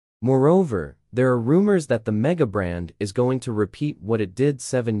Moreover, there are rumors that the mega brand is going to repeat what it did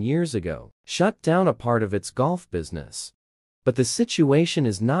 7 years ago, shut down a part of its golf business. But the situation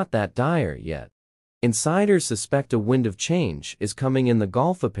is not that dire yet. Insiders suspect a wind of change is coming in the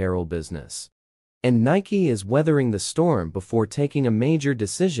golf apparel business, and Nike is weathering the storm before taking a major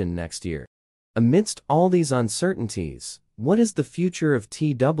decision next year. Amidst all these uncertainties, what is the future of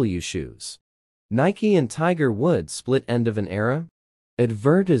TW shoes? Nike and Tiger Woods split end of an era?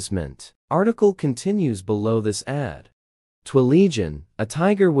 Advertisement. Article continues below this ad. Twilegion, a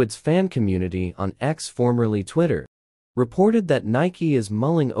Tiger Woods fan community on X, formerly Twitter, reported that Nike is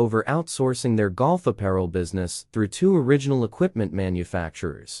mulling over outsourcing their golf apparel business through two original equipment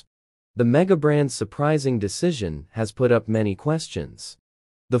manufacturers. The mega brand's surprising decision has put up many questions.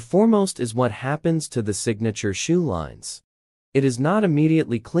 The foremost is what happens to the signature shoe lines. It is not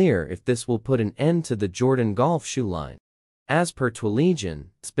immediately clear if this will put an end to the Jordan golf shoe line. As per Twilegion,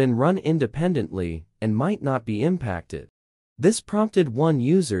 it's been run independently and might not be impacted. This prompted one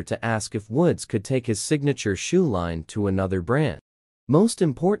user to ask if Woods could take his signature shoe line to another brand. Most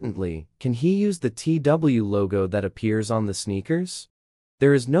importantly, can he use the TW logo that appears on the sneakers?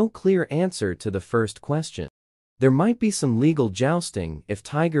 There is no clear answer to the first question. There might be some legal jousting if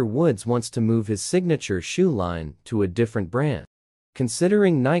Tiger Woods wants to move his signature shoe line to a different brand,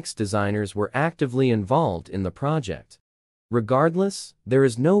 considering Nike's designers were actively involved in the project. Regardless, there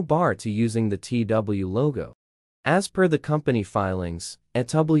is no bar to using the TW logo. As per the company filings,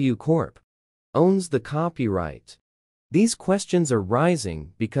 EW Corp. owns the copyright. These questions are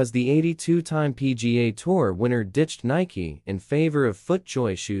rising because the 82-time PGA Tour winner ditched Nike in favor of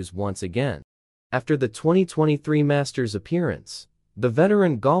FootJoy shoes once again. After the 2023 Masters appearance, the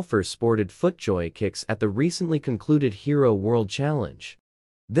veteran golfer sported FootJoy kicks at the recently concluded Hero World Challenge.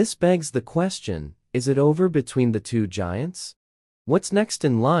 This begs the question, is it over between the two giants? What's next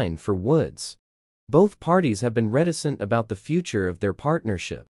in line for Woods? Both parties have been reticent about the future of their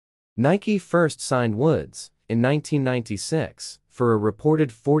partnership. Nike first signed Woods in 1996 for a reported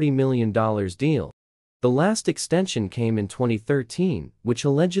 $40 million deal. The last extension came in 2013, which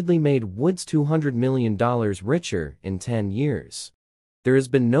allegedly made Woods $200 million richer in 10 years. There has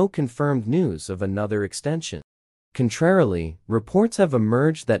been no confirmed news of another extension. Contrarily, reports have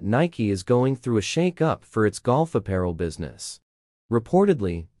emerged that Nike is going through a shake-up for its golf apparel business.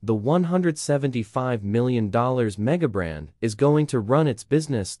 Reportedly, the $175 million mega brand is going to run its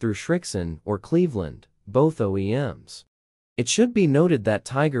business through Srixon or Cleveland, both OEMs. It should be noted that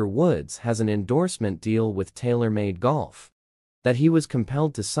Tiger Woods has an endorsement deal with TaylorMade Golf that he was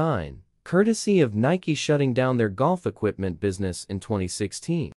compelled to sign, courtesy of Nike shutting down their golf equipment business in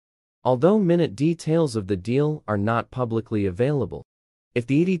 2016. Although minute details of the deal are not publicly available, if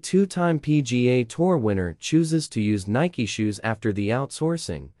the 82-time PGA Tour winner chooses to use Nike shoes after the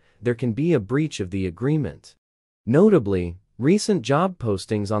outsourcing, there can be a breach of the agreement. Notably, recent job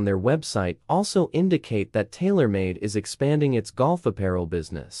postings on their website also indicate that TaylorMade is expanding its golf apparel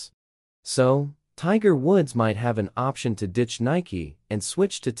business. So, Tiger Woods might have an option to ditch Nike and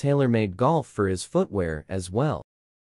switch to TaylorMade Golf for his footwear as well.